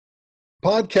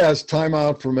Podcast Time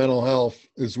Out for Mental Health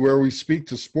is where we speak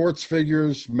to sports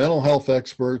figures, mental health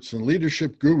experts, and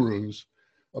leadership gurus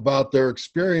about their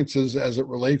experiences as it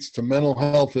relates to mental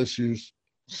health issues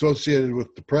associated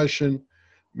with depression,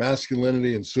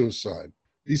 masculinity, and suicide.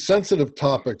 These sensitive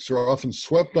topics are often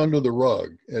swept under the rug,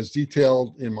 as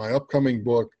detailed in my upcoming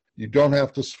book, You Don't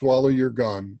Have to Swallow Your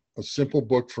Gun, a simple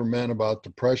book for men about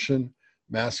depression,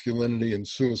 masculinity, and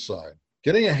suicide.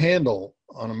 Getting a handle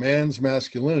on a man's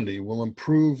masculinity will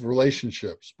improve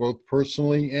relationships, both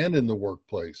personally and in the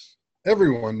workplace.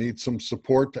 Everyone needs some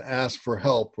support to ask for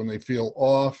help when they feel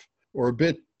off or a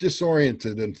bit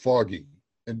disoriented and foggy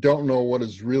and don't know what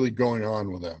is really going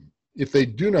on with them. If they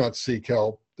do not seek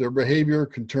help, their behavior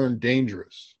can turn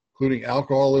dangerous, including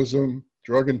alcoholism,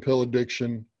 drug and pill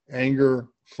addiction, anger,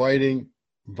 fighting,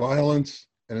 violence,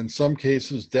 and in some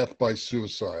cases, death by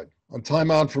suicide. On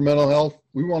Time Out for Mental Health,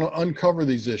 we want to uncover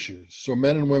these issues so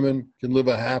men and women can live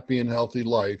a happy and healthy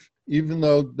life, even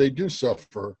though they do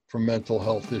suffer from mental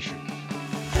health issues.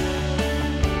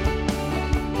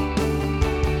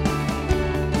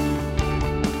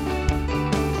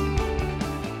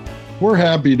 We're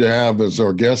happy to have as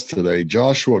our guest today,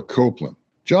 Joshua Copeland.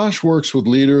 Josh works with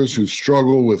leaders who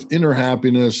struggle with inner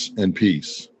happiness and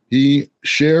peace. He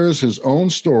shares his own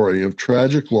story of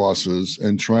tragic losses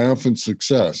and triumphant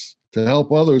success to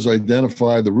help others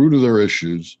identify the root of their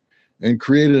issues and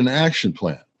create an action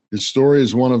plan. His story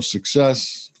is one of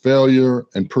success, failure,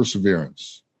 and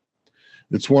perseverance.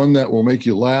 It's one that will make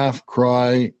you laugh,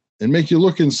 cry, and make you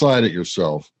look inside at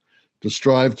yourself to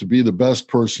strive to be the best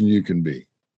person you can be.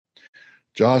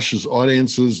 Josh's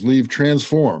audiences leave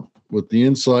transformed with the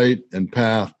insight and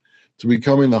path to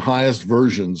becoming the highest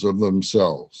versions of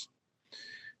themselves.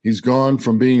 He's gone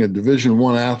from being a Division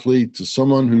I athlete to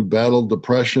someone who battled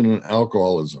depression and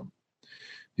alcoholism.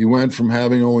 He went from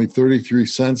having only 33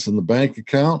 cents in the bank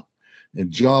account and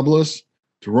jobless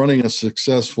to running a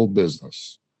successful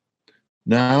business.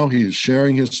 Now he is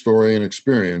sharing his story and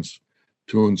experience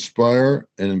to inspire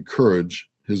and encourage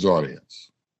his audience.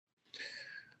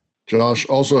 Josh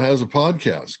also has a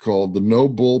podcast called the No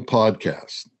Bull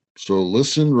Podcast. So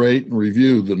listen, rate, and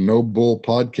review the No Bull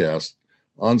Podcast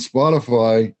on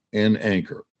Spotify and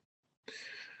Anchor.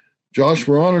 Josh,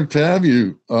 we're honored to have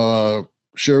you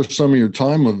share some of your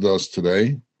time with us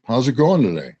today. How's it going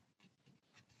today?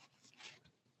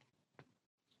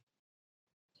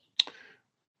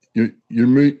 You're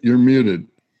muted.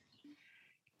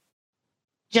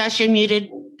 Josh, you're muted.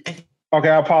 Okay,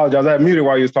 I apologize. I muted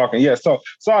while you was talking. Yeah, so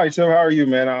sorry, Tim. How are you,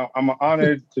 man? I'm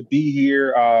honored to be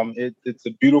here. It's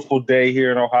a beautiful day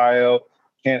here in Ohio.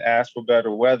 Can't ask for better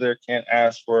weather. Can't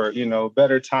ask for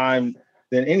better time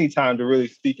than any time to really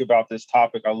speak about this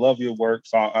topic. I love your work,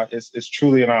 so it's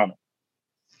truly an honor.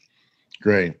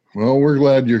 Great. Well, we're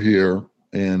glad you're here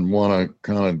and want to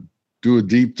kind of do a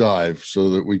deep dive so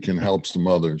that we can help some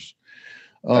others.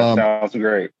 That sounds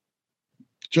great.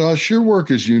 Josh, your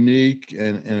work is unique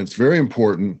and it's very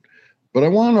important, but I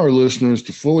want our listeners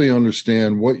to fully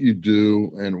understand what you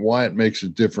do and why it makes a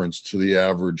difference to the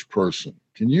average person.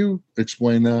 Can you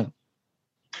explain that?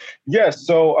 Yes.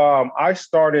 So I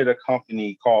started a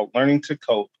company called Learning to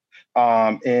Cope,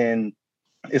 and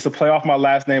it's a play off my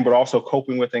last name, but also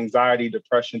coping with anxiety,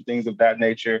 depression, things of that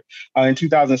nature in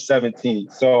 2017.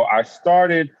 So I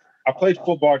played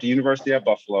football at the University at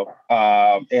Buffalo,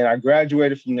 and I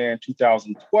graduated from there in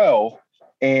 2012.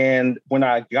 And when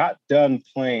I got done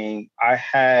playing, I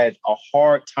had a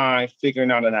hard time figuring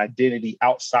out an identity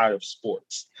outside of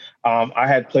sports. I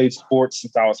had played sports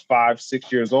since I was 5,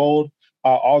 6 years old,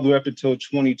 all the way up until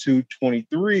 22,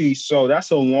 23. So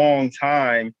that's a long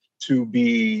time to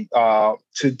be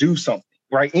to do something,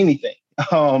 right? Anything.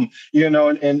 A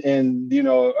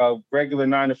regular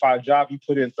 9-to-5 job, you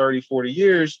put in 30, 40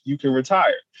 years, you can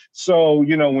retire. So,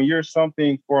 when you're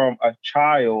something from a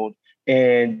child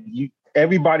and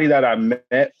everybody that I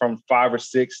met from 5 or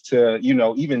 6 to,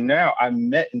 even now, I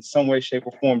met in some way, shape,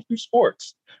 or form through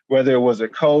sports, whether it was a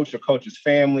coach or coach's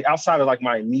family, outside of like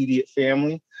my immediate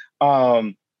family.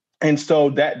 And so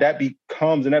that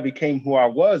became who I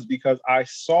was, because I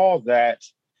saw that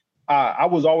I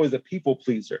was always a people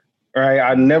pleaser. Right.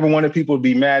 I never wanted people to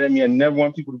be mad at me. I never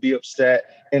wanted people to be upset.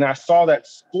 And I saw that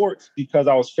sports, because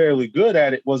I was fairly good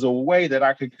at it, was a way that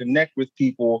I could connect with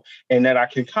people and that I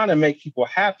can kind of make people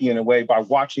happy in a way by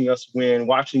watching us win,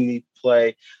 watching me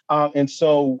play. And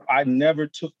so I never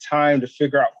took time to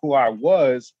figure out who I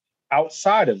was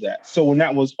outside of that. So when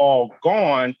that was all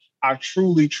gone, I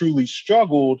truly, truly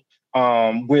struggled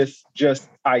with just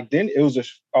identity. It was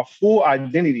a full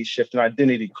identity shift, an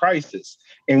identity crisis.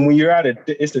 And when you're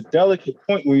it's a delicate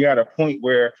point when you're at a point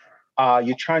where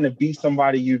You're trying to be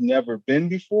somebody you've never been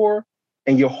before,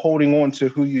 and you're holding on to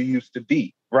who you used to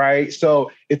be, right?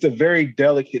 So it's a very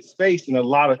delicate space, and a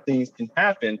lot of things can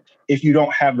happen if you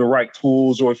don't have the right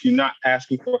tools, or if you're not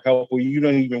asking for help, or you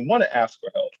don't even want to ask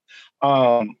for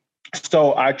help.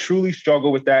 So I truly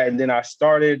struggle with that. And then I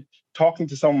started talking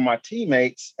to some of my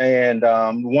teammates, and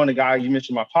one of the guy you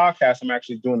mentioned my podcast, I'm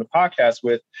actually doing the podcast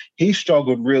with, he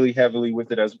struggled really heavily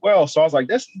with it as well. So I was like,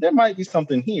 there might be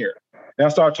something here. And I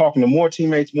started talking to more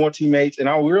teammates, and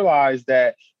I realized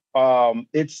that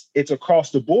it's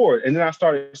across the board. And then I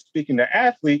started speaking to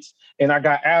athletes, and I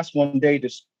got asked one day to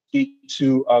speak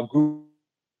to a group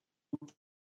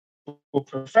of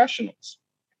professionals.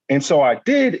 And so I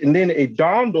did, and then it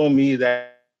dawned on me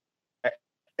that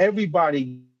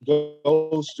everybody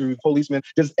goes through, policemen,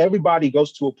 just everybody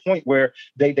goes to a point where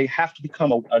they have to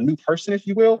become a new person, if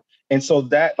you will. And so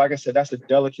that, like I said, that's a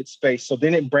delicate space. So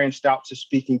then it branched out to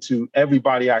speaking to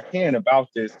everybody I can about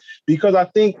this, because I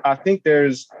think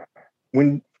there's,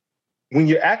 when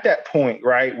you're at that point,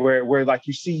 right, where like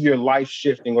you see your life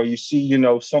shifting, or you see, you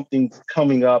know, something's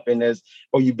coming up, and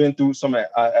or you've been through some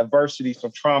adversity,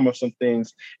 some trauma, some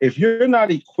things, if you're not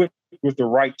equipped with the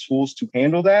right tools to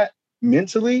handle that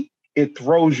mentally, it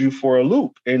throws you for a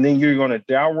loop, and then you're going to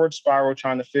downward spiral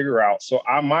trying to figure out. So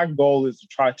my goal is to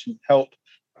try to help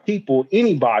people,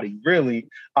 anybody really,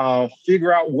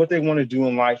 figure out what they want to do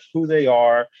in life, who they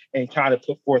are, and kind of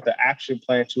put forth an action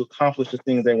plan to accomplish the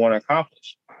things they want to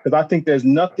accomplish. Because I think there's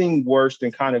nothing worse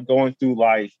than kind of going through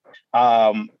life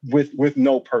with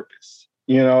no purpose.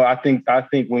 You know, I think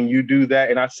when you do that,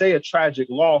 and I say a tragic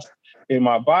loss in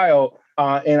my bio,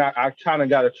 and I kind of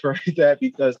got to trade that,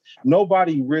 because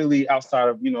nobody really, outside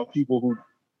of, you know,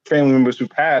 family members who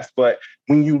passed, but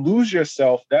when you lose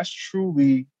yourself, that's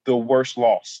truly the worst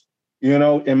loss. You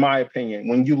know, in my opinion,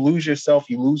 when you lose yourself,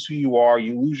 you lose who you are,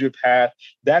 you lose your path.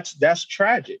 That's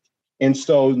tragic. And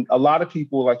so a lot of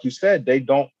people, like you said, they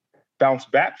don't bounce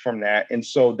back from that. And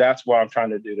so that's what I'm trying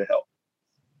to do to help.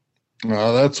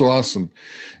 Oh, that's awesome.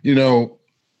 You know,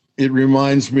 it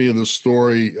reminds me of the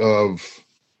story of,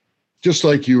 just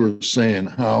like you were saying,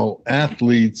 how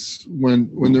athletes,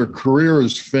 when their career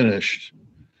is finished,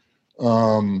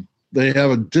 they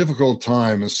have a difficult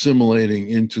time assimilating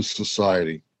into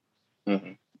society.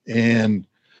 Mm-hmm. And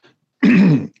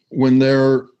when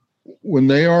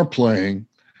they are playing,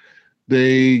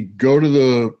 they go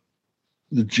to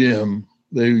the gym,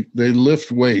 they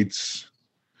lift weights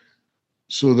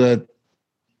so that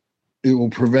it will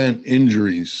prevent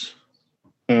injuries,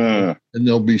 and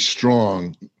they'll be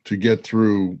strong to get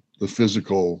through the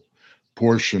physical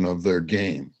portion of their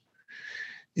game.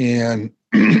 And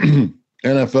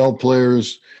NFL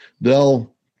players,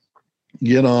 they'll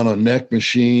get on a neck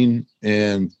machine,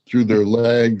 and through their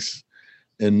legs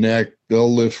and neck,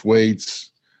 they'll lift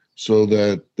weights so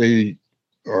that they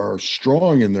are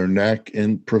strong in their neck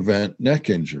and prevent neck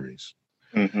injuries.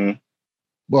 Mm-hmm.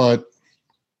 But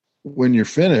when you're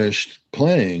finished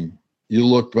playing, you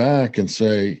look back and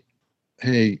say,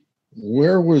 hey,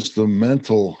 where was the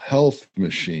mental health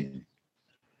machine?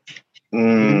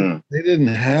 They didn't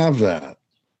have that.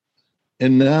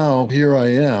 And now here I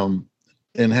am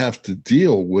and have to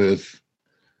deal with,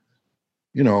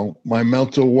 you know, my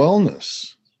mental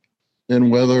wellness, and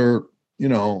whether, you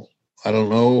know, I don't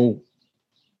know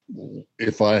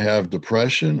if I have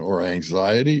depression or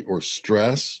anxiety or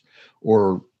stress,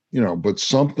 or, you know, but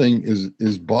something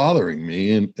is bothering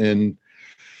me.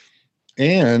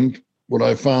 And what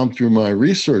I found through my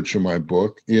research in my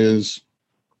book is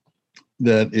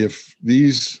that if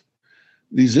these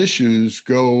issues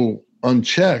go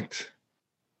unchecked,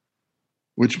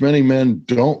 which many men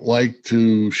don't like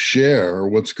to share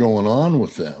what's going on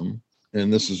with them,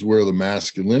 and this is where the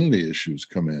masculinity issues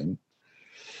come in,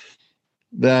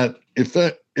 that if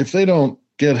they don't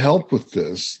get help with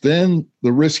this, then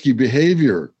the risky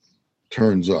behavior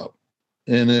turns up,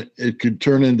 and it could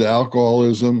turn into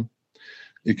alcoholism.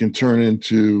 It can turn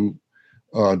into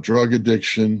drug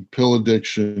addiction, pill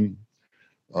addiction,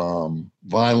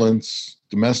 violence,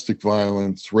 domestic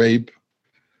violence, rape,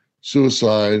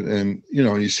 suicide. And, you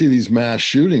know, you see these mass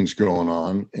shootings going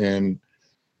on, and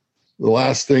the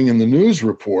last thing in the news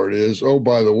report is, oh,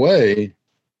 by the way,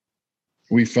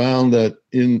 we found that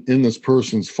in this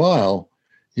person's file,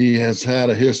 he has had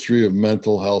a history of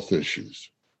mental health issues,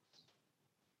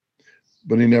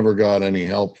 but he never got any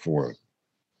help for it.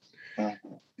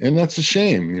 And that's a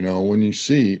shame, you know, when you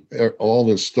see all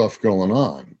this stuff going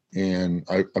on. And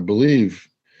I believe,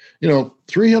 you know,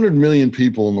 300 million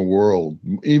people in the world,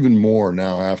 even more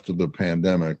now after the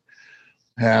pandemic,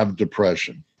 have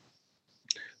depression.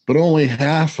 But only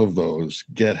half of those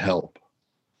get help.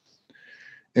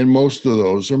 And most of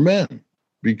those are men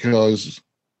because,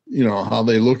 how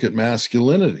they look at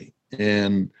masculinity.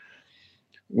 And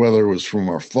whether it was from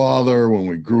our father when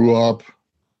we grew up,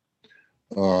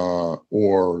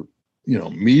 or,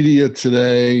 media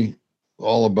today,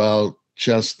 all about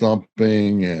chest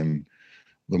thumping and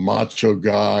the macho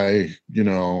guy,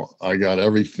 I got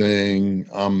everything.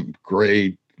 I'm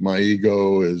great. My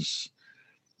ego is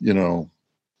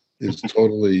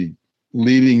totally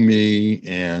leading me,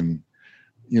 and,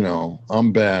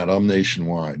 I'm bad. I'm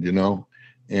nationwide, and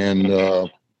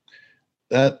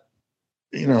that,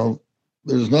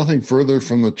 there's nothing further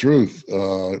from the truth.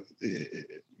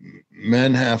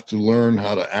 Men have to learn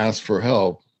how to ask for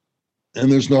help,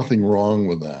 and there's nothing wrong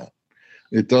with that.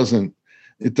 It doesn't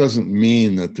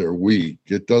mean that they're weak.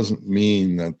 It doesn't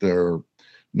mean that they're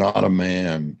not a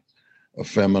man, a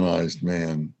feminized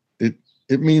man.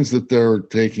 It means that they're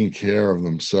taking care of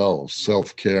themselves,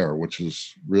 self-care, which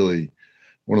is really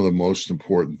one of the most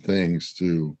important things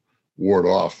to ward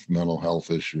off mental health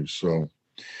issues. So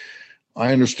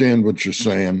I understand what you're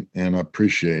saying, and I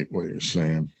appreciate what you're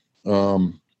saying.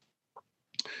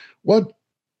 What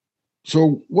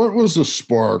was the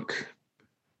spark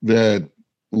that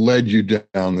led you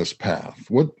down this path?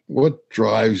 What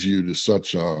drives you to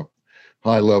such a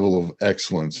high level of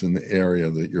excellence in the area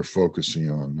that you're focusing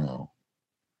on now?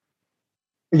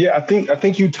 Yeah, I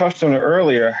think you touched on it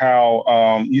earlier,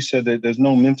 how you said that there's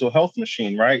no mental health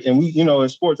machine, right? And we, in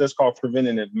sports, that's called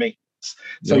preventative maintenance.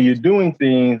 So Yep. you're doing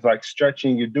things like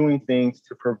stretching, you're doing things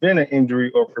to prevent an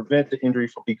injury or prevent the injury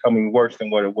from becoming worse than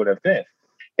what it would have been.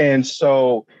 And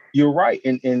so you're right.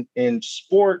 In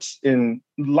sports, in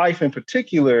life in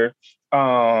particular,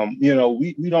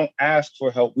 we don't ask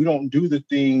for help. We don't do the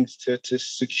things to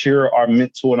secure our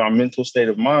mental and our mental state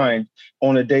of mind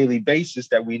on a daily basis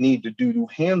that we need to do to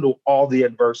handle all the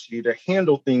adversity, to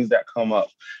handle things that come up.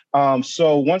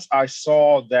 So once I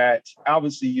saw that,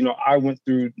 obviously, I went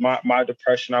through my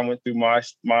depression, I went through my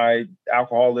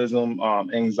alcoholism,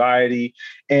 anxiety,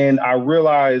 and I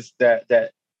realized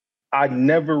that I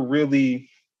never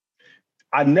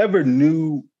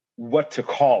knew what to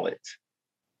call it.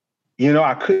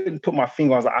 I couldn't put my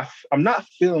finger on it. I'm not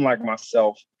feeling like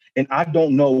myself, and I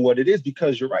don't know what it is,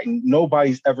 because you're right.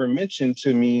 Nobody's ever mentioned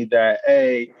to me that,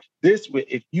 hey,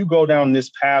 if you go down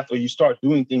this path or you start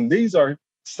doing things, these are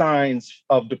signs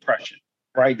of depression,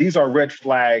 right? These are red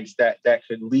flags that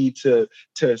could lead to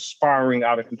spiraling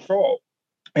out of control.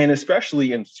 And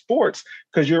especially in sports,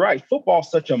 because you're right,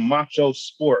 football's such a macho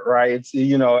sport, right? It's,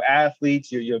 athletes,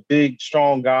 you're big,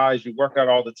 strong guys, you work out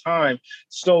all the time.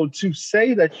 So to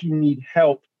say that you need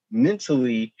help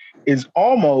mentally is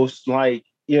almost like,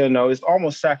 it's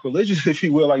almost sacrilegious, if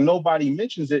you will. Like, nobody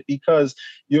mentions it, because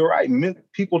you're right.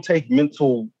 People take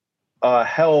mental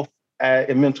health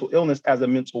and mental illness as a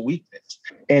mental weakness.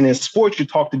 And in sports, you're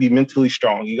taught to be mentally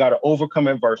strong. You got to overcome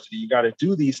adversity. You got to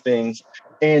do these things.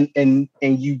 And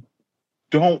you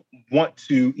don't want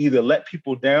to either let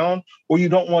people down, or you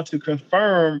don't want to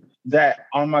confirm that,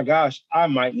 oh my gosh, I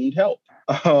might need help.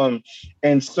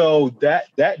 And so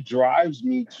that drives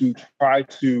me to try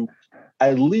to,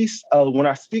 at least when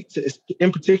I speak to,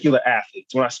 in particular,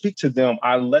 athletes, when I speak to them,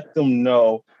 I let them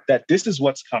know that this is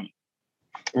what's coming,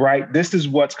 right? This is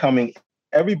what's coming.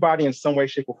 Everybody in some way,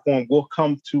 shape, or form will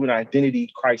come to an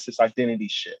identity crisis, identity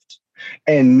shift.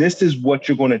 And this is what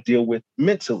you're going to deal with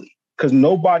mentally, because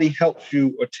nobody helps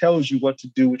you or tells you what to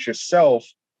do with yourself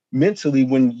mentally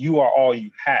when you are all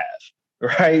you have,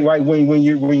 right? Right. When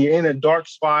you're in a dark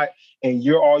spot and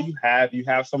you're all you have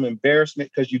some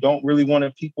embarrassment because you don't really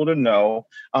want people to know.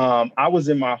 I was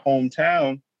in my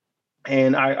hometown,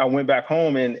 and I went back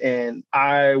home, and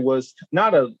I was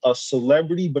not a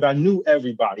celebrity, but I knew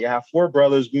everybody. I have 4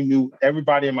 brothers. We knew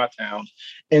everybody in my town.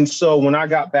 And so when I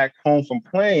got back home from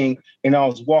playing and I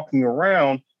was walking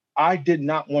around, I did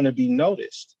not want to be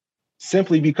noticed,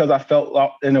 simply because I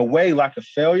felt in a way like a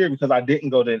failure, because I didn't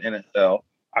go to the NFL.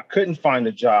 I couldn't find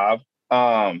a job.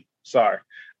 I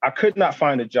could not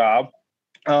find a job.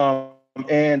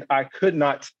 And I could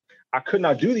not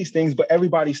do these things, but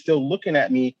everybody's still looking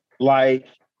at me like,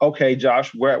 okay,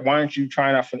 Josh, why aren't you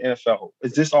trying out for the NFL?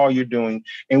 Is this all you're doing?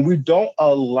 And we don't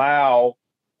allow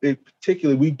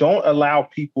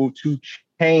people to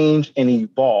change and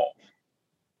evolve.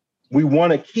 We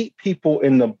want to keep people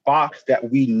in the box that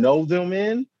we know them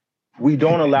in. We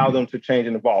don't allow them to change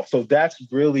and evolve. So that's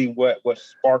really what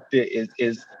sparked it,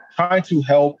 is trying to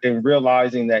help and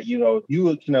realizing that, if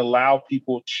you can allow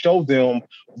people, show them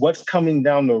what's coming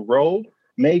down the road,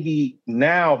 maybe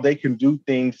now they can do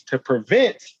things to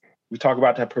prevent. We talk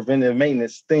about that preventive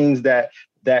maintenance, things that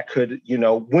that could,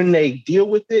 when they deal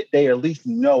with it, they at least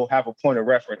have a point of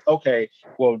reference. Okay,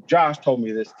 well, Josh told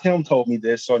me this, Tim told me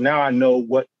this, so now I know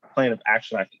what plan of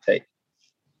action I can take.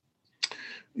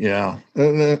 Yeah,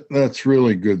 that's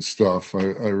really good stuff. I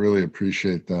really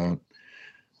appreciate that.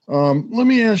 Let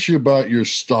me ask you about your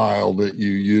style that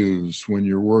you use when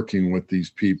you're working with these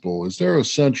people. Is there a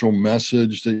central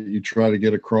message that you try to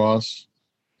get across?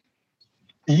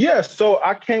 Yeah, so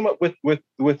I came up with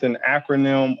an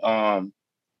acronym.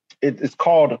 It's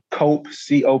called COPE,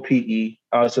 COPE.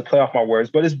 It's a play off my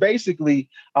words, but it's basically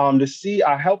the C.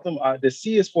 I help them. The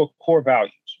C is for core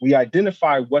values. We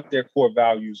identify what their core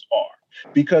values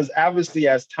are, because obviously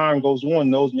as time goes on,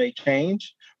 those may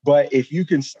change. But if you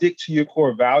can stick to your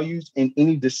core values in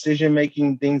any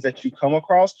decision-making things that you come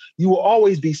across, you will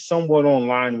always be somewhat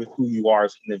online with who you are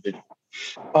as an individual.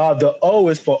 The O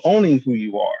is for owning who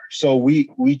you are. So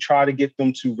we try to get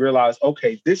them to realize,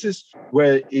 okay, this is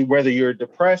whether you're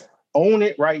depressed, own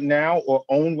it right now, or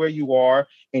own where you are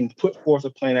and put forth a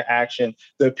plan of action.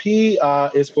 The P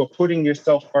is for putting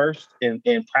yourself first and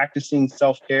practicing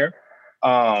self-care.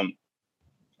 I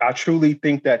truly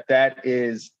think that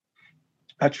is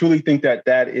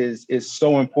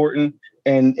so important.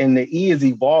 And the E is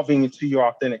evolving into your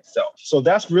authentic self. So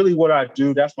that's really what I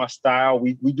do. That's my style.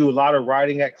 We do a lot of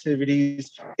writing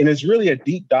activities, and it's really a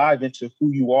deep dive into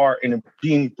who you are and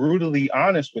being brutally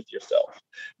honest with yourself.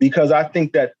 Because I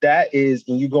think that is,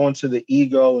 when you go into the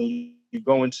ego and you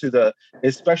go into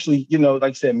especially, like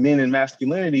I said, men and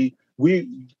masculinity,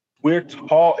 we're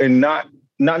taught and not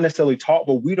necessarily taught,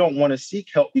 but we don't want to seek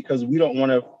help because we don't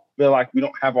want to feel like we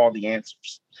don't have all the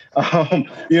answers.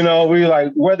 We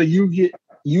like, whether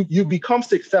you become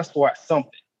successful at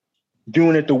something,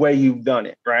 doing it the way you've done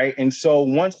it, right? And so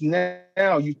once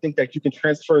now you think that you can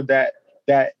transfer that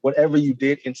whatever you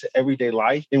did into everyday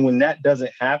life, and when that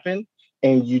doesn't happen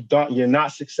and you're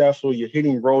not successful, you're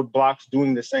hitting roadblocks,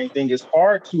 doing the same thing, it's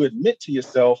hard to admit to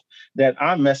yourself that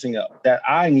I'm messing up, that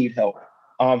I need help.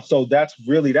 So that's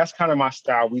kind of my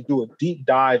style. We do a deep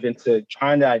dive into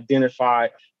trying to identify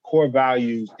core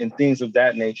values and things of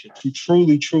that nature to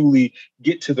truly, truly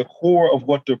get to the core of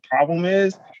what the problem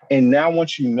is. And now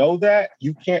once you know that,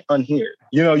 you can't unhear it.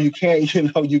 You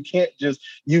can't just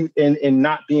and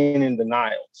not being in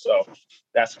denial. So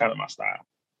that's kind of my style.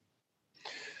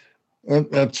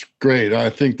 That's great. I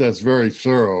think that's very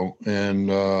thorough. And,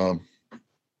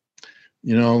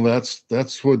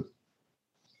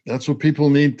 that's what people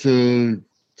need to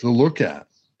look at.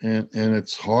 And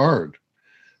it's hard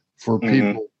for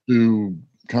people to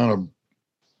kind of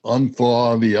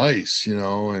unthaw the ice,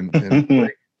 and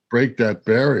break that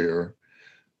barrier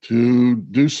to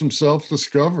do some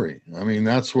self-discovery. I mean,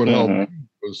 that's what helped me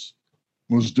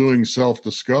was doing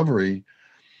self-discovery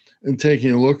and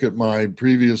taking a look at my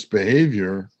previous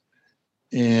behavior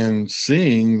and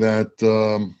seeing that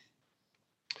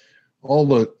all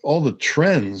the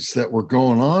trends that were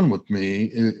going on with me,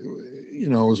 it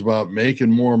was about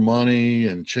making more money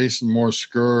and chasing more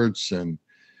skirts and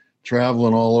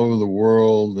traveling all over the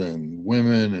world and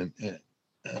women, and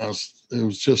it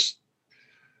was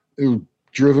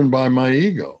driven by my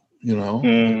ego,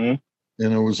 and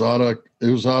it was out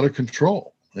of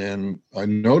control. And I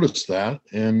noticed that,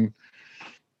 and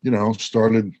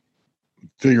started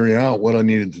figuring out what I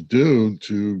needed to do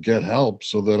to get help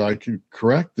so that I could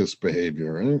correct this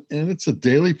behavior. And it's a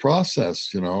daily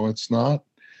process, it's not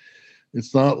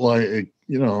like,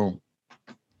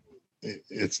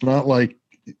 it's not like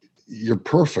you're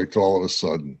perfect all of a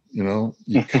sudden,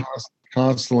 you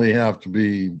constantly have to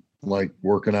be like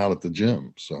working out at the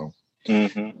gym. So,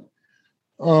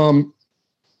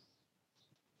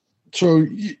 so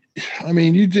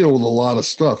you deal with a lot of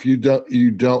stuff. You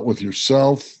dealt with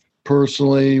yourself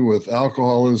personally with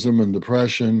alcoholism and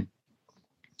depression.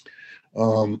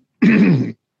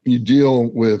 You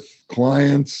deal with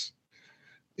clients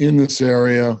in this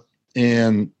area,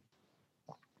 and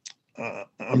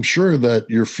I'm sure that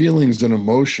your feelings and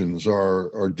emotions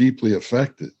are deeply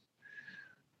affected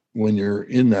when you're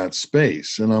in that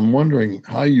space. And I'm wondering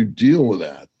how you deal with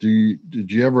that.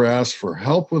 Did you ever ask for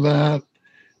help with that,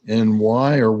 and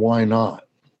why or why not?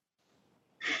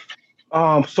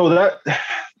 So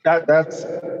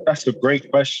that's a great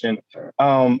question.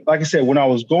 Like I said, when I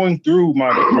was going through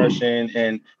my depression,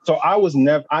 and so I was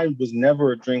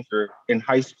never a drinker in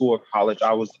high school or college.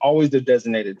 I was always the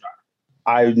designated driver.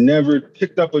 I never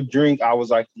picked up a drink. I was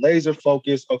like laser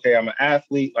focused. Okay, I'm an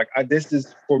athlete. Like this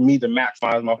is for me to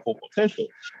maximize my full potential.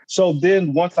 So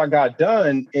then once I got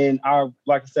done, and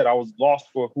like I said, I was lost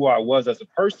for who I was as a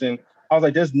person. I was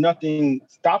like, there's nothing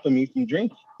stopping me from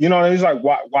drinking. You know, and he's like,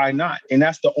 why not? And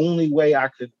that's the only way I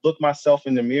could look myself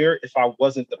in the mirror if I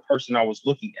wasn't the person I was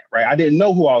looking at, right? I didn't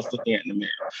know who I was looking at in the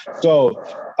mirror. So,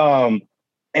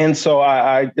 and so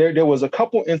there was a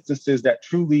couple instances that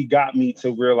truly got me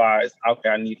to realize, okay,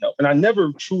 I need help. And I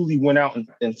never truly went out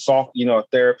and saw, you know, a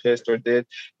therapist or did.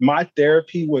 My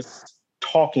therapy was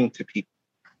talking to people.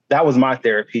 That was my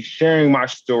therapy, sharing my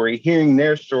story, hearing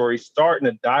their story, starting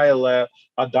a dialogue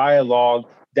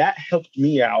that helped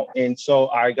me out. And so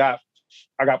I got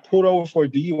pulled over for a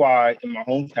DUI in my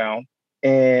hometown,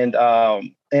 and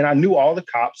I knew all the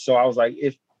cops. So I was like,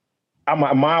 if I'm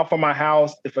a mile from my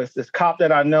house, if it's this cop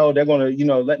that I know, they're gonna, you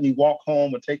know, let me walk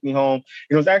home or take me home. And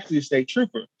it was actually a state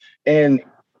trooper. And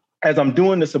as I'm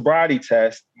doing the sobriety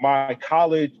test, my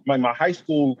high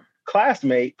school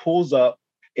classmate pulls up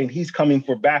and he's coming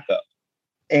for backup.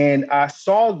 And I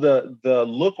saw the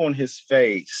look on his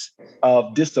face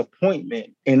of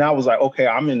disappointment. And I was like, okay,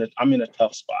 I'm in a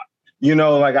tough spot. You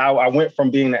know, like I went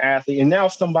from being an athlete and now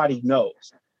somebody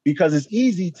knows, because it's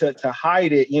easy to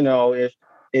hide it. You know,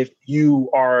 if you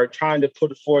are trying to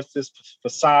put forth this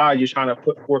facade, you're trying to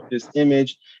put forth this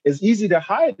image, it's easy to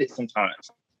hide it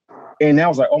sometimes. And now I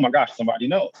was like, oh my gosh, somebody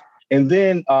knows. And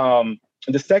then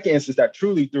the second instance that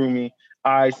truly threw me,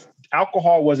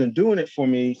 alcohol wasn't doing it for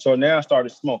me. So now I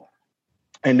started smoking.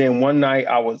 And then one night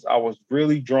I was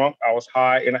really drunk, I was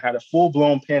high, and I had a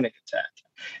full-blown panic attack.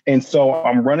 And so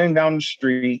I'm running down the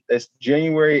street. It's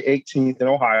January 18th in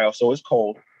Ohio, so it's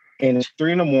cold. And it's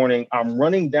 3 a.m. I'm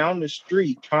running down the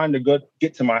street trying to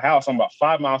get to my house. I'm about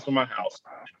 5 miles from my house.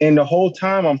 And the whole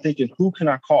time I'm thinking, who can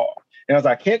I call? And I was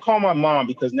like, I can't call my mom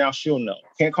because now she'll know.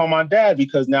 Can't call my dad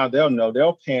because now they'll know.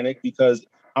 They'll panic because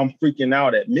I'm freaking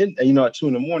out at midnight, you know, at 2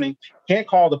 a.m. Can't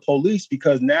call the police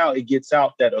because now it gets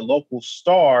out that a local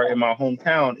star in my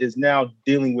hometown is now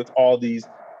dealing with all these,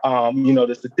 you know,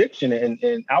 this addiction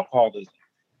and alcoholism.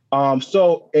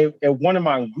 So at one of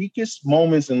my weakest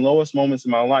moments and lowest moments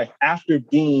in my life, after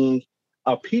being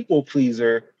a people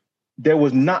pleaser, there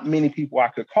was not many people I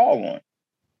could call on.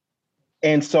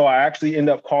 And so I actually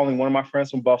ended up calling one of my friends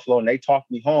from Buffalo, and they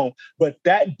talked me home. But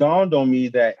that dawned on me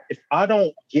that if I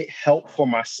don't get help for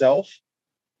myself,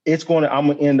 I'm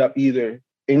gonna end up either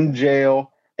in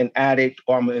jail, an addict,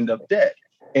 or I'm gonna end up dead.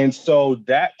 And so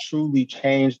that truly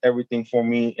changed everything for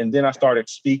me. And then I started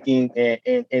speaking,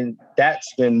 and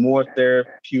that's been more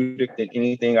therapeutic than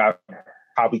anything I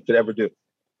probably could ever do.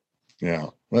 Yeah,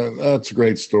 that's a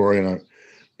great story. And I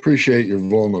appreciate your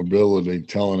vulnerability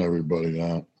telling everybody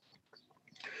that.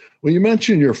 Well, you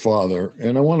mentioned your father,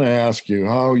 and I want to ask you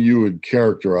how you would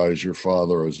characterize your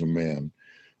father as a man.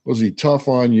 Was he tough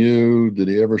on you? Did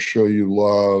he ever show you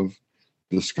love,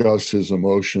 discuss his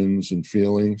emotions and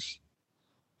feelings?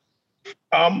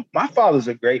 My father's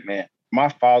a great man. My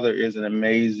father is an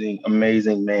amazing,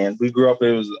 amazing man. We grew up,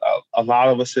 it was a lot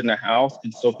of us in the house.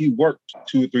 And so he worked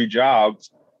 2 or 3 jobs.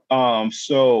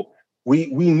 So we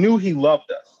knew he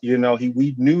loved us. You know,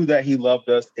 we knew that he loved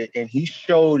us, and he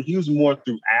was more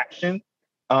through action.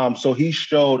 So he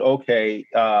showed, okay,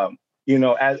 you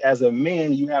know, as a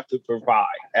man, you have to provide.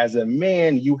 As a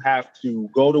man, you have to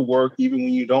go to work even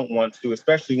when you don't want to,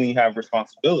 especially when you have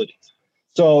responsibilities.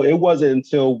 So it wasn't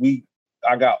until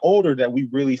I got older that we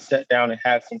really sat down and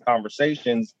had some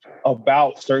conversations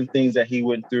about certain things that he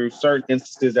went through, certain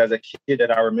instances as a kid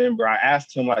that I remember. I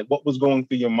asked him, like, what was going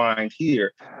through your mind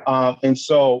here? And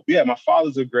so, yeah, my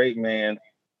father's a great man.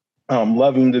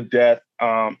 Love him to death.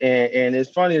 And it's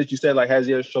funny that you said, like, has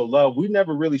he ever showed love? We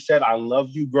never really said, I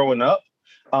love you growing up.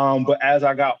 But as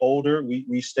I got older,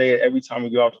 we say it every time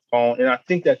we go off the phone. And I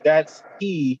think that that's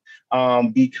key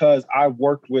because I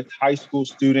worked with high school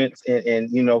students and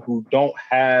you know, who don't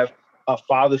have a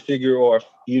father figure or,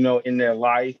 you know, in their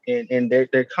life, and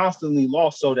they're constantly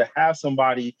lost. So to have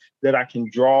somebody that I can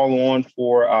draw on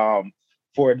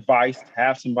for advice, to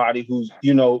have somebody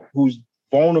who's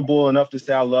vulnerable enough to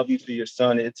say, I love you to your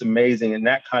son, it's amazing. And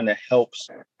that kind of helps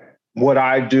what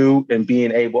I do and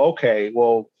being able, okay,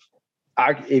 well,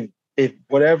 if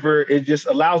whatever, it just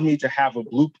allows me to have a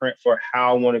blueprint for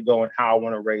how I want to go and how I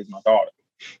want to raise my daughter.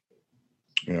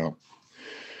 Yeah,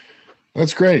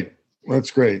 that's great. That's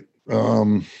great.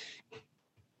 You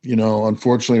know,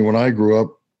 unfortunately, when I grew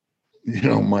up, you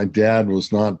know, my dad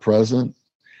was not present,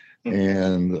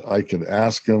 and I could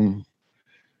ask him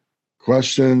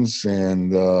questions,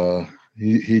 and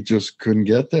he just couldn't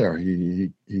get there.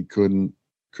 He couldn't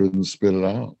spit it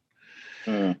out.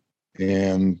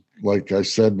 And like I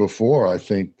said before, I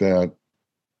think that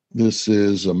this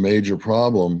is a major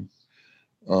problem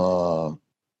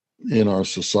in our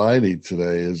society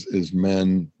today is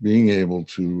men being able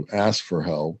to ask for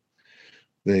help,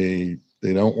 They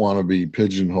don't want to be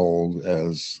pigeonholed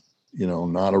as,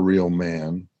 not a real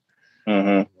man.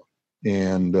 Mm-hmm.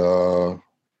 And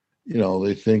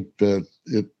they think that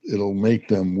it'll make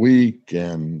them weak,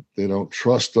 and they don't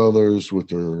trust others with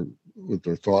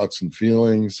their thoughts and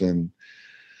feelings. And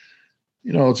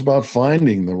it's about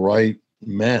finding the right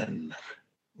men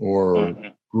or Mm-hmm.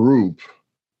 group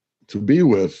to be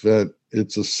with, that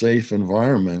it's a safe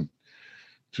environment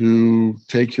to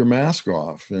take your mask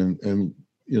off and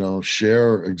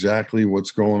share exactly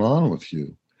what's going on with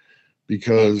you.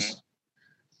 Because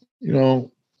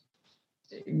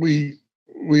we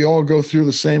all go through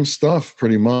the same stuff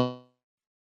pretty much.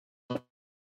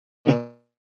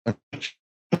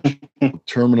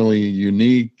 Terminally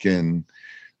unique, and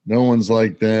no one's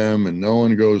like them, and no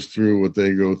one goes through what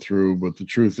they go through. But the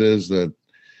truth is that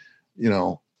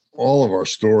all of our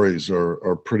stories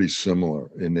are pretty similar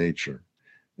in nature.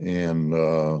 And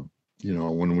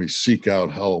when we seek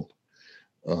out help,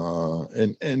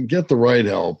 and get the right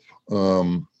help,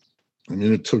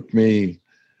 it took me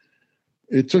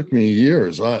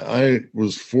years. I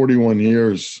was 41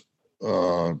 years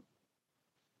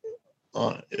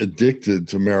addicted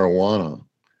to marijuana,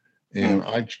 and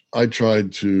I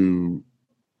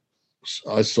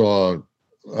saw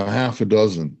a half a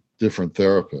dozen different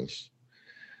therapists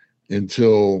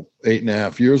until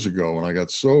 8.5 years ago when I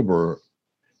got sober.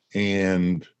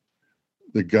 And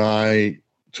the guy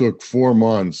took 4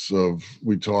 months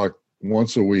we talked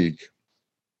once a week,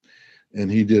 and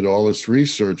he did all this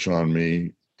research on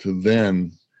me to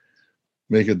then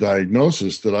make a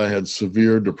diagnosis that I had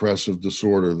severe depressive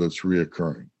disorder that's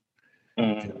reoccurring.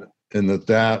 Mm-hmm. And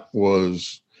that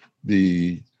was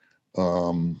the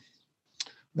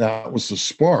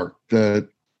spark that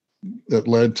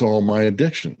led to all my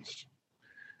addictions.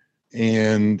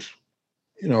 And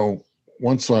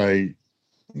once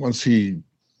he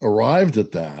arrived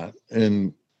at that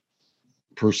and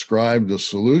prescribed a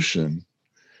solution,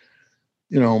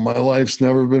 my life's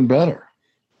never been better.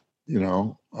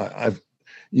 You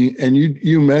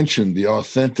mentioned the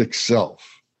authentic self.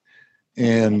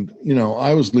 And,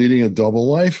 I was leading a double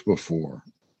life before.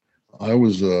 I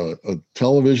was a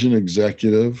television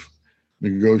executive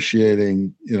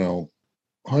negotiating,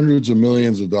 hundreds of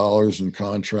millions of dollars in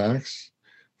contracts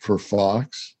for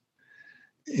Fox.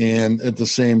 And at the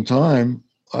same time,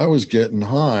 I was getting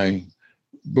high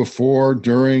before,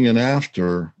 during, and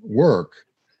after work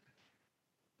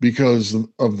because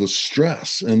of the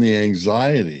stress and the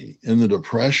anxiety and the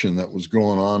depression that was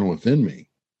going on within me.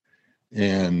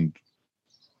 And,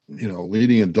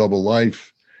 leading a double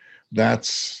life,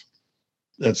 that's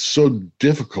so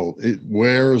difficult. It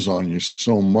wears on you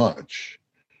so much.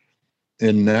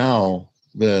 And now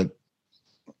that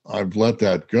I've let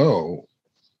that go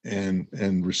and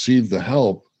received the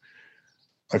help,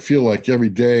 I feel like every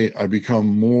day I become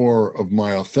more of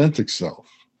my authentic self.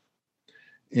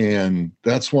 And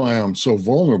that's why I'm so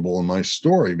vulnerable in my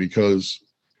story, because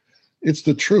it's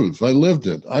the truth. I lived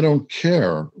it. I don't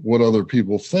care what other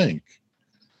people think.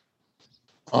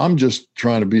 I'm just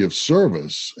trying to be of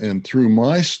service, and through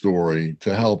my story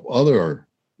to help other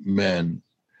men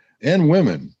and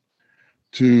women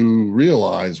to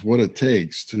realize what it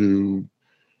takes to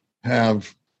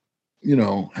have,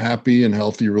 happy and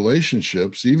healthy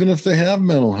relationships, even if they have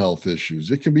mental health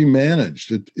issues. It can be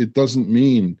managed. It doesn't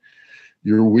mean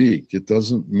you're weak. It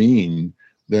doesn't mean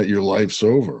that your life's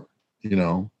over.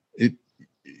 You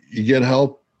get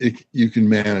help, you can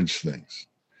manage things.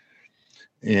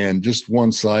 And just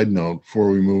one side note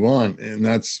before we move on, and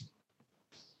that's,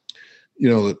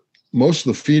 that most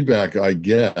of the feedback I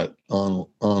get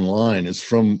online is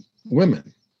from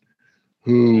women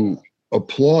who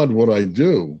applaud what I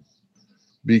do,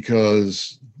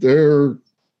 because they're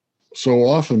so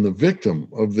often the victim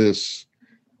of this,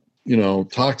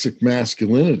 toxic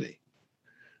masculinity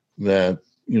that,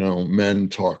 men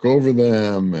talk over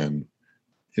them and,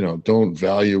 don't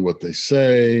value what they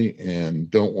say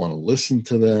and don't want to listen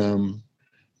to them,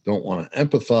 don't want to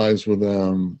empathize with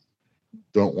them,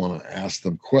 don't want to ask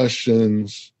them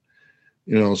questions,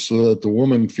 so that the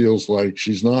woman feels like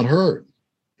she's not heard,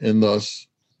 and thus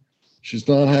she's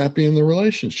not happy in the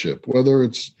relationship, whether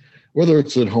it's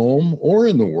at home or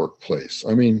in the workplace.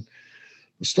 I mean,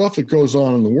 the stuff that goes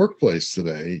on in the workplace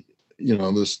today,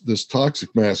 this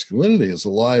toxic masculinity is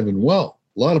alive and well.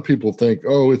 A lot of people think,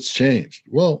 oh, it's changed.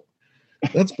 Well,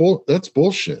 that's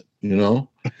bullshit.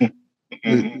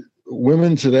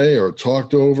 Women today are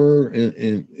talked over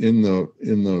in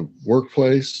the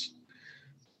workplace.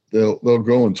 They'll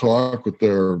go and talk with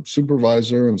their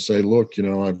supervisor and say, look,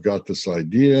 I've got this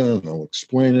idea, and they'll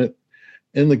explain it.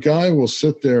 And the guy will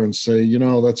sit there and say, you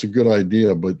know, that's a good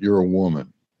idea, but you're a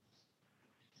woman.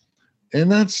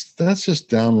 And that's just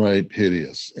downright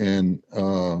hideous. And,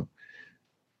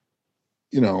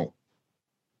 you know,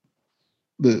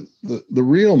 the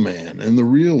real man and the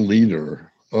real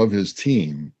leader of his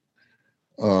team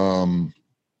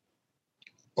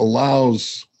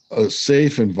allows a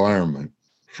safe environment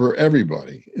for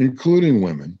everybody, including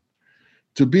women,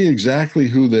 to be exactly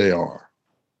who they are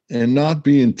and not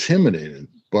be intimidated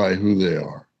by who they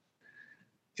are,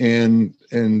 and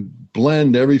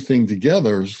blend everything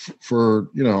together for,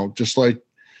 you know, just like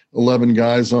 11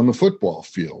 guys on the football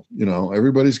field. You know,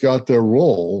 everybody's got their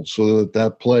role so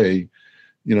that play,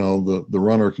 you know, the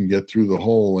runner can get through the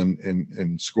hole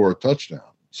and score a touchdown.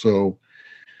 So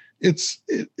it's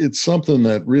something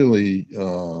that really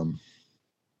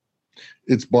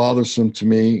it's bothersome to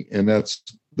me, and that's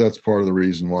part of the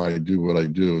reason why I do what I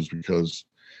do, is because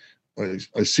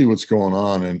I see what's going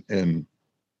on, and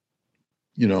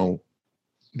you know,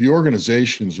 the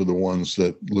organizations are the ones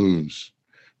that lose.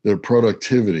 Their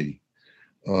productivity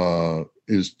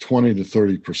is 20 to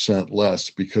 30% less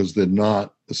because they're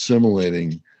not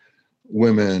assimilating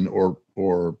women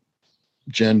or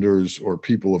genders or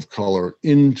people of color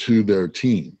into their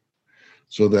team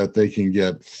so that they can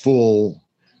get full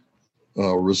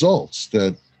results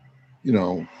that, you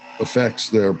know, affects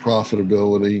their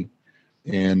profitability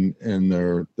and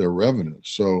their revenue.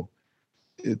 So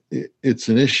it's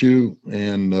an issue,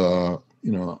 and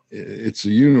you know, it's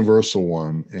a universal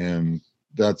one, and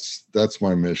that's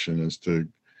my mission, is to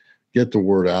get the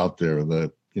word out there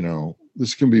that, you know,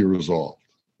 this can be resolved,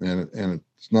 and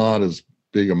it's not as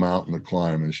big a mountain to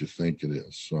climb as you think it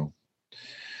is. So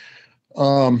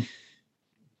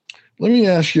let me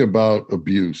ask you about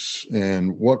abuse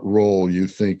and what role you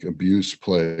think abuse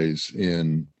plays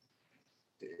in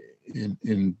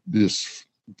this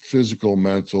physical,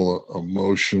 mental,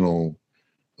 emotional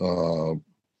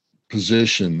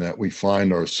position that we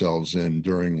find ourselves in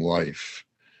during life.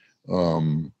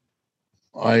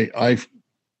 I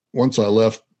once I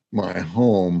left my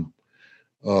home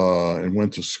and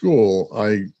went to school,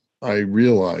 I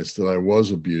realized that I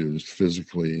was abused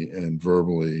physically and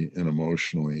verbally and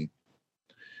emotionally,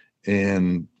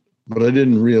 but I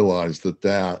didn't realize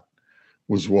that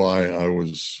was why I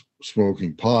was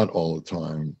smoking pot all the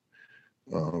time,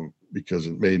 because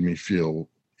it made me feel,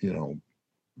 you know,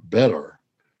 better.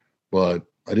 But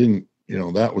I didn't, you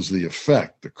know, that was the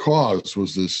effect. The cause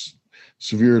was this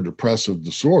severe depressive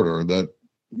disorder that,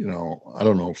 you know, I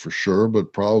don't know for sure,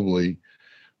 but probably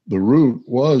the root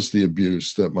was the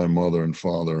abuse that my mother and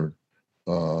father,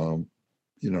 you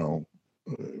know,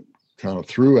 kind of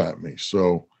threw at me.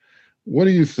 So what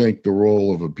do you think the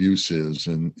role of abuse is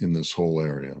in this whole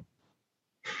area?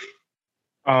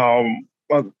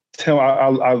 Well, Tim,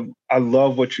 I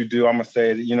love what you do. I'm gonna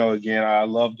say it, you know, again, I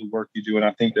love the work you do, and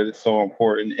I think that it's so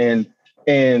important.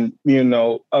 And you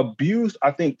know, abuse,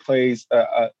 I think, plays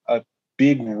a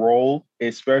big role,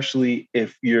 especially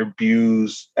if you're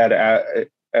abused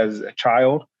as a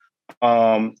child,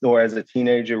 or as a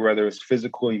teenager, whether it's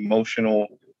physical, emotional.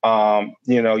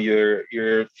 You know,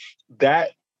 you're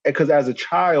that, because as a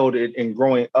child and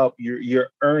growing up, you're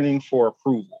earning for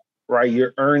approval, right?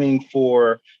 You're earning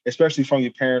for, especially from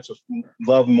your parents or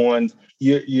loved ones,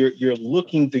 you're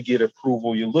looking to get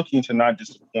approval. You're looking to not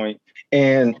disappoint.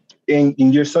 And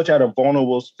you're such at a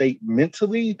vulnerable state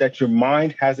mentally that your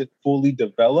mind hasn't fully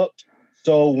developed.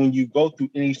 So when you go through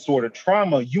any sort of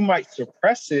trauma, you might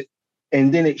suppress it,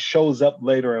 and then it shows up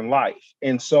later in life.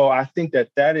 And so I think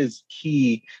that is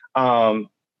key.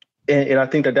 And I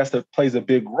think that plays a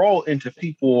big role into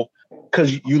people,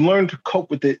 because you learn to cope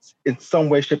with it in some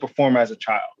way, shape, or form as a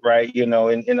child, right? You know,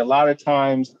 and a lot of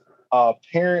times,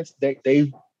 parents,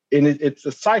 it's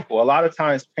a cycle. A lot of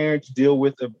times parents deal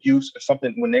with abuse or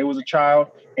something when they was a child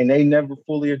and they never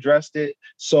fully addressed it.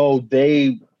 So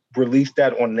they release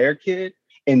that on their kid,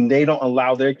 and they don't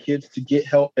allow their kids to get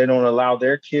help. They don't allow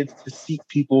their kids to seek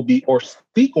people or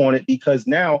speak on it, because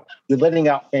now you're letting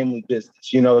out family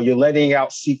business. You know, you're letting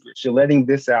out secrets. You're letting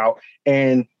this out.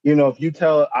 And, you know, if you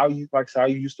tell, like I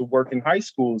used to work in high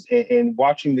schools, and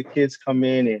watching the kids come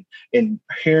in and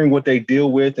hearing what they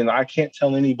deal with. And I can't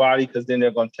tell anybody, because then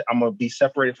I'm going to be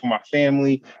separated from my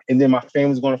family, and then my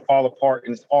family's going to fall apart,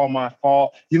 and it's all my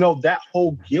fault. You know, that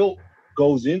whole guilt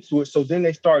goes into it. So then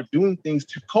they start doing things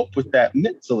to cope with that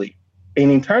mentally and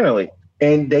internally.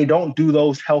 And they don't do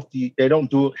those healthy. They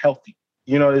don't do it healthy.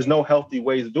 You know, there's no healthy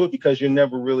ways to do it, because you're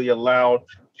never really allowed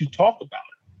to talk about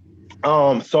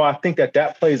it. So I think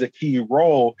that plays a key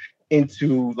role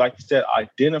into, like you said,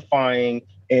 identifying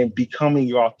and becoming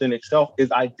your authentic self, is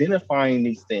identifying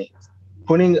these things,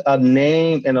 putting a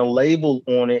name and a label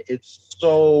on it, it's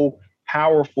so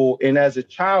powerful. And as a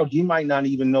child, you might not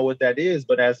even know what that is,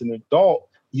 but as an adult,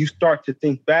 you start to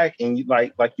think back and you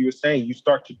like you were saying, you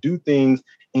start to do things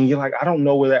and you're like, I don't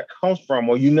know where that comes from,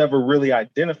 or you never really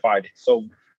identified it. So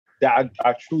that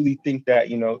I truly think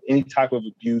that, any type of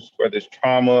abuse, whether it's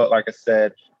trauma, like I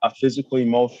said, physical,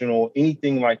 emotional,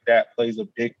 anything like that plays a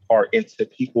big part into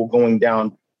people going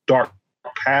down dark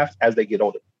paths as they get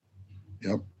older.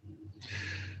 Yep.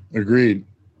 Agreed.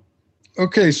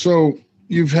 Okay, so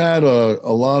you've had a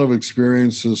lot of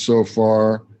experiences so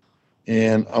far,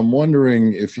 and I'm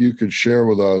wondering if you could share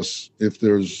with us if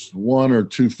there's one or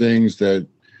two things that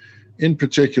in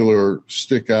particular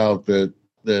stick out that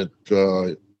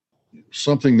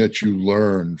something that you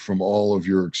learned from all of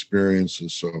your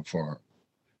experiences so far.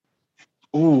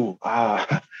 Ooh,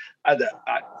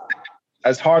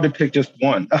 it's hard to pick just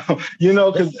one,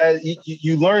 because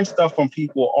you learn stuff from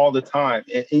people all the time.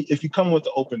 And if you come with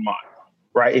an open mind,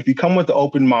 right? If you come with an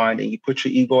open mind and you put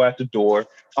your ego at the door,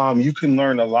 you can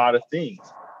learn a lot of things.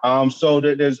 So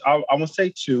there's, I'm gonna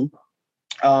say two.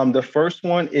 The first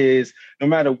one is, no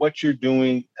matter what you're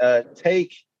doing,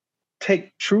 take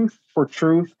truth for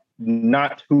truth,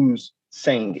 not who's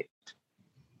saying it.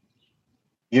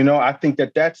 I think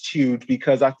that that's huge,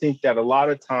 because I think that a lot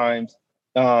of times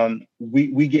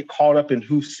we get caught up in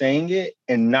who's saying it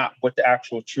and not what the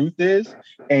actual truth is.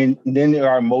 And then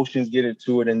our emotions get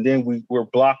into it, and then we're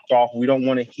blocked off. We don't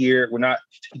want to hear it. We're not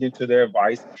taking to their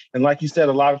advice. And like you said,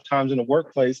 a lot of times in the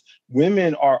workplace,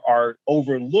 women are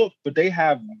overlooked, but they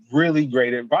have really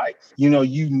great advice. You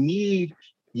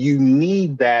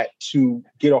need that to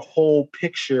get a whole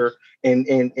picture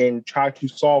and try to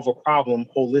solve a problem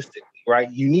holistically.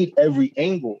 Right? You need every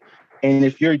angle. And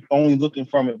if you're only looking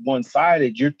from it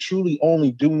one-sided, you're truly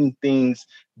only doing things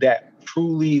that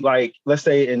truly, like, let's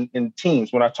say in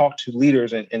teams, when I talk to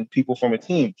leaders and people from a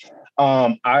team,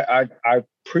 I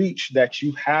preach that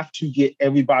you have to get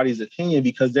everybody's opinion,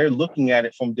 because they're looking at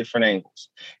it from different angles.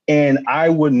 And I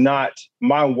would not,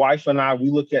 my wife and I, we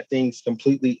look at things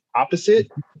completely opposite.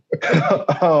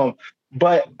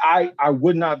 But I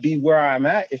would not be where I'm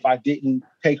at if I didn't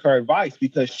take her advice,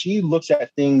 because she looks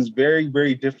at things very,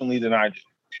 very differently than I do.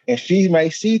 And she may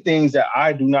see things that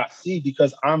I do not see,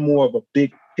 because I'm more of a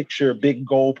big picture, big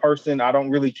goal person. I don't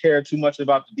really care too much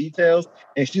about the details.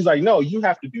 And she's like, no, you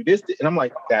have to do this. And I'm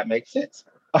like, that makes sense.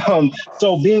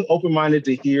 So being open-minded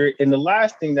to hear it. And the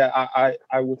last thing that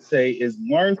I would say is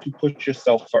learn to put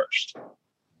yourself first.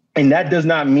 And that does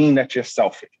not mean that you're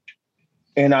selfish.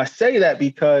 And I say that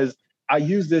because I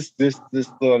use this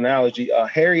little analogy.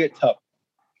 Harriet Tubman,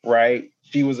 right?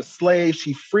 She was a slave.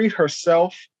 She freed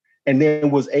herself and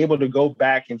then was able to go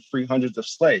back and free hundreds of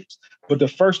slaves. But the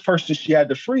first person she had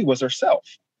to free was herself,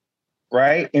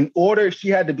 right? In order, she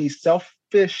had to be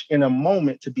selfish in a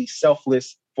moment to be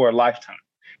selfless for a lifetime.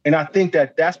 And I think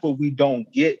that that's what we don't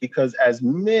get, because as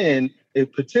men,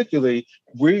 particularly,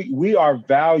 we are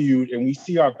valued, and we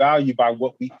see our value by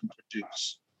what we can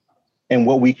produce and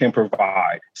what we can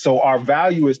provide. So our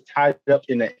value is tied up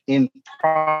in the end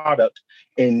product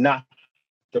and not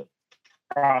the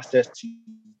process to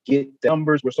get the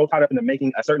numbers. We're so tied up into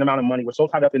making a certain amount of money. We're so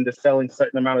tied up into selling a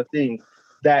certain amount of things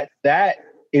that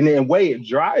in a way it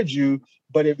drives you,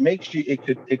 but it makes you, it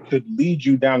could lead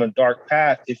you down a dark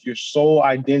path if your sole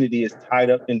identity is tied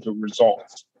up into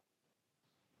results.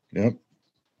 Yep.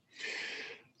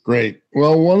 Great.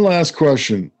 Well, one last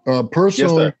question.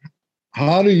 Personally, yes,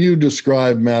 how do you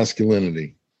describe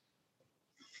masculinity?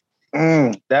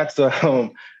 That's a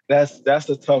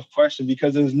tough question,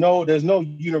 because there's no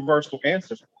universal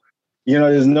answer for it.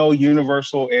 There's no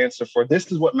universal answer for this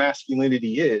is what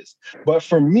masculinity is. But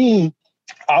for me,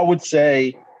 I would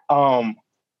say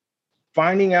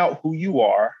finding out who you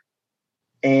are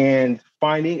and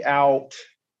finding out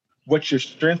what your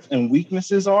strengths and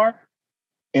weaknesses are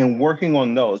and working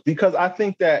on those. Because I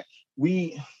think that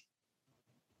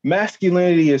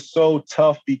masculinity is so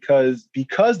tough because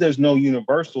there's no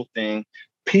universal thing.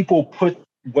 People put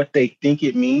what they think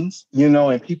it means,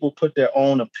 and people put their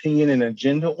own opinion and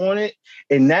agenda on it.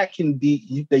 And that can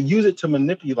be, they use it to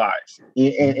manipulate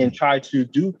and try to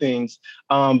do things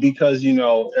because,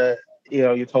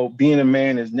 you're told being a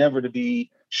man is never to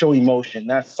show emotion.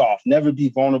 That's soft. Never be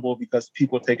vulnerable because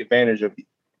people take advantage of you.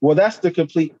 Well, that's the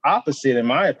complete opposite, in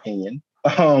my opinion.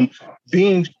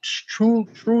 Being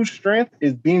true strength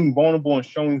is being vulnerable and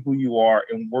showing who you are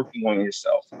and working on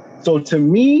yourself. So to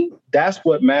me, that's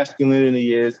what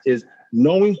masculinity is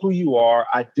knowing who you are,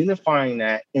 identifying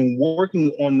that and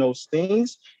working on those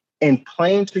things and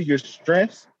playing to your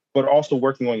strengths but also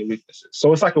working on your weaknesses.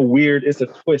 So it's like it's a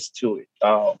twist to it.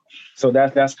 So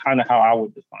that's kind of how I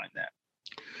would define that.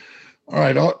 All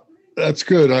right. That's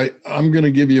good. I'm going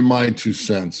to give you my 2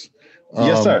 cents.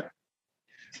 Yes, sir.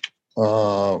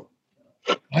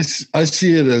 I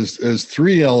see it as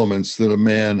 3 elements that a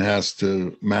man has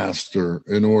to master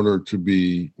in order to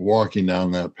be walking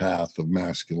down that path of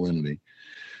masculinity.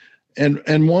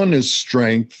 And one is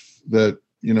strength, that,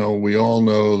 we all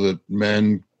know that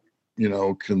men,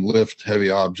 can lift heavy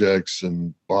objects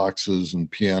and boxes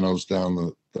and pianos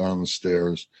down the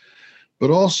stairs, but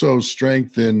also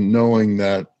strength in knowing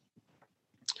that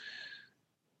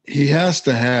he has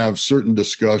to have certain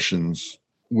discussions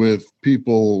with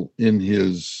people in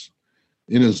his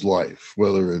life,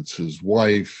 whether it's his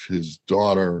wife, his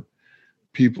daughter,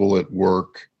 people at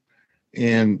work.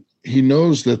 And he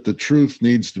knows that the truth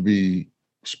needs to be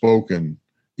spoken,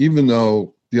 even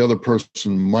though the other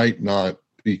person might not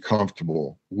be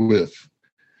comfortable with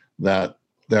that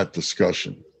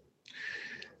discussion.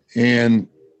 And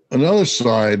another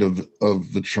side of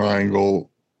the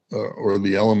triangle or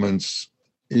the elements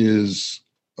is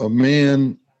a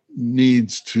man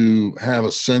needs to have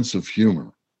a sense of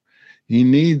humor. He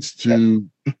needs to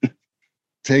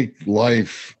take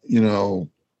life, lighten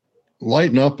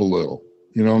up a little.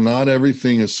 Not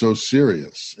everything is so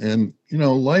serious. And,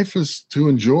 life is to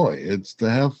enjoy. It's to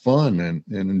have fun and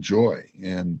enjoy.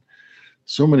 And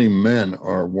so many men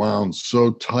are wound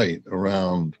so tight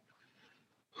around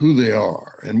who they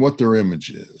are and what their image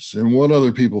is and what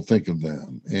other people think of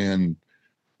them. And,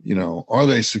 are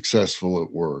they successful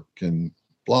at work and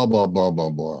blah, blah, blah, blah,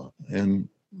 blah. And,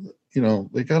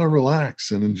 they got to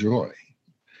relax and enjoy.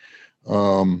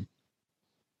 And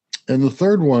the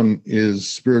third one is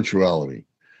spirituality.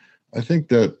 I think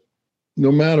that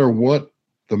no matter what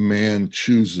the man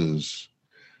chooses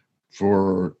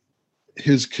for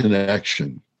his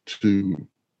connection to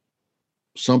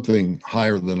something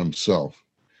higher than himself,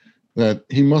 that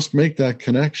he must make that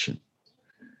connection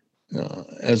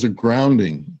as a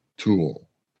grounding tool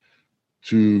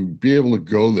to be able to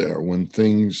go there when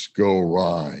things go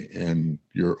awry and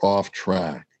you're off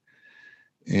track.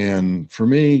 And for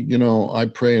me, I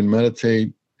pray and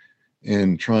meditate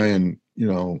and try and,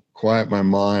 quiet my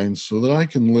mind so that I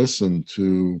can listen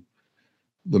to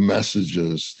the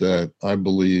messages that I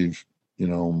believe,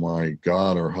 my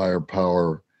God or higher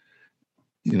power,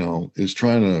 is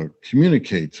trying to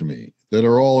communicate to me, that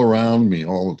are all around me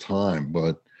all the time.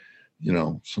 But,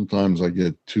 sometimes I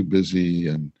get too busy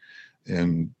and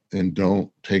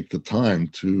don't take the time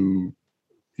to,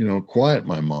 quiet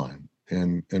my mind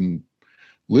and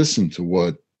listen to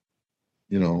what,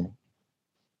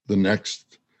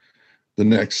 the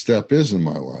next step is in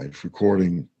my life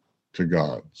according to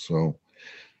God. So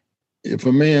if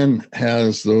a man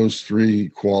has those 3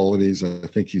 qualities, I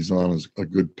think he's on a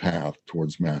good path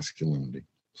towards masculinity.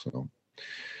 So,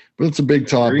 but it's a big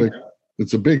topic.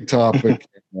 It's a big topic.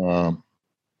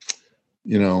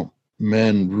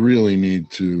 Men really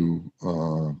need to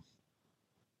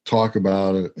talk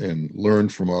about it and learn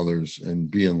from others and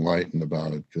be enlightened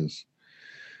about it, because,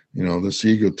 this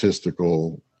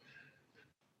egotistical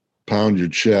pound your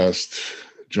chest,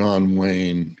 John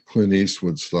Wayne, Clint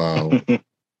Eastwood style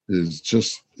is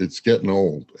just, it's getting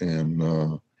old.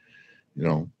 And,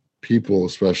 people,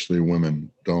 especially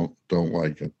women, don't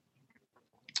like it.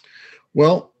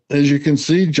 Well, as you can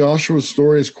see, Joshua's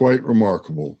story is quite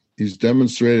remarkable. He's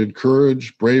demonstrated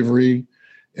courage, bravery,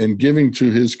 and giving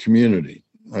to his community.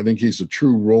 I think he's a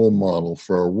true role model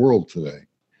for our world today.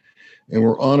 And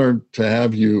we're honored to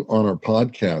have you on our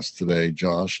podcast today,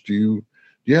 Josh. Do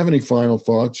you have any final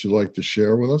thoughts you'd like to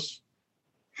share with us?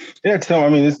 Yeah,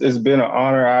 Tim, it's been an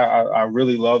honor. I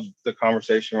really love the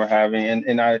conversation we're having.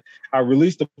 And I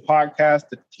released a podcast,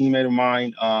 a teammate of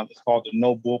mine. It's called the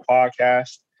No Bull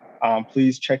Podcast.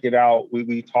 Please check it out.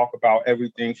 We talk about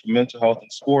everything from mental health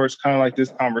and sports, kind of like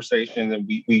this conversation, and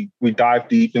we dive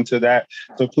deep into that.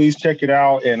 So please check it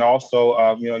out. And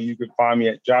also, you can find me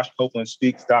at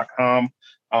joshcopelandspeaks.com.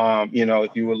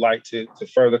 If you would like to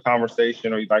further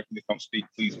conversation or you'd like me to come speak,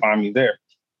 please find me there.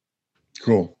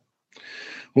 Cool.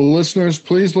 Well, listeners,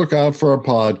 please look out for our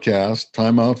podcast,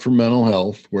 Time Out for Mental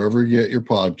Health, wherever you get your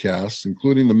podcasts,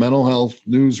 including the Mental Health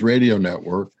News Radio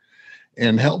Network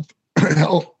and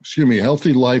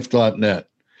healthylife.net.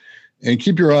 And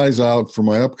keep your eyes out for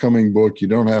my upcoming book, You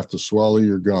Don't Have to Swallow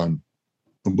Your Gun,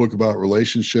 a book about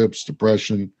relationships,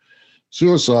 depression,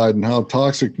 suicide, and how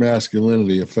toxic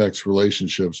masculinity affects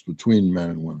relationships between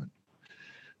men and women.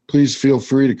 Please feel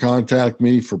free to contact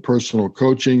me for personal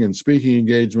coaching and speaking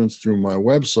engagements through my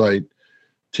website,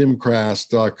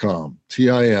 timkrass.com,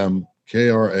 TimKrass.com.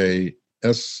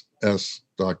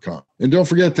 joshwacopeland.com. And don't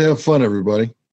forget to have fun, everybody.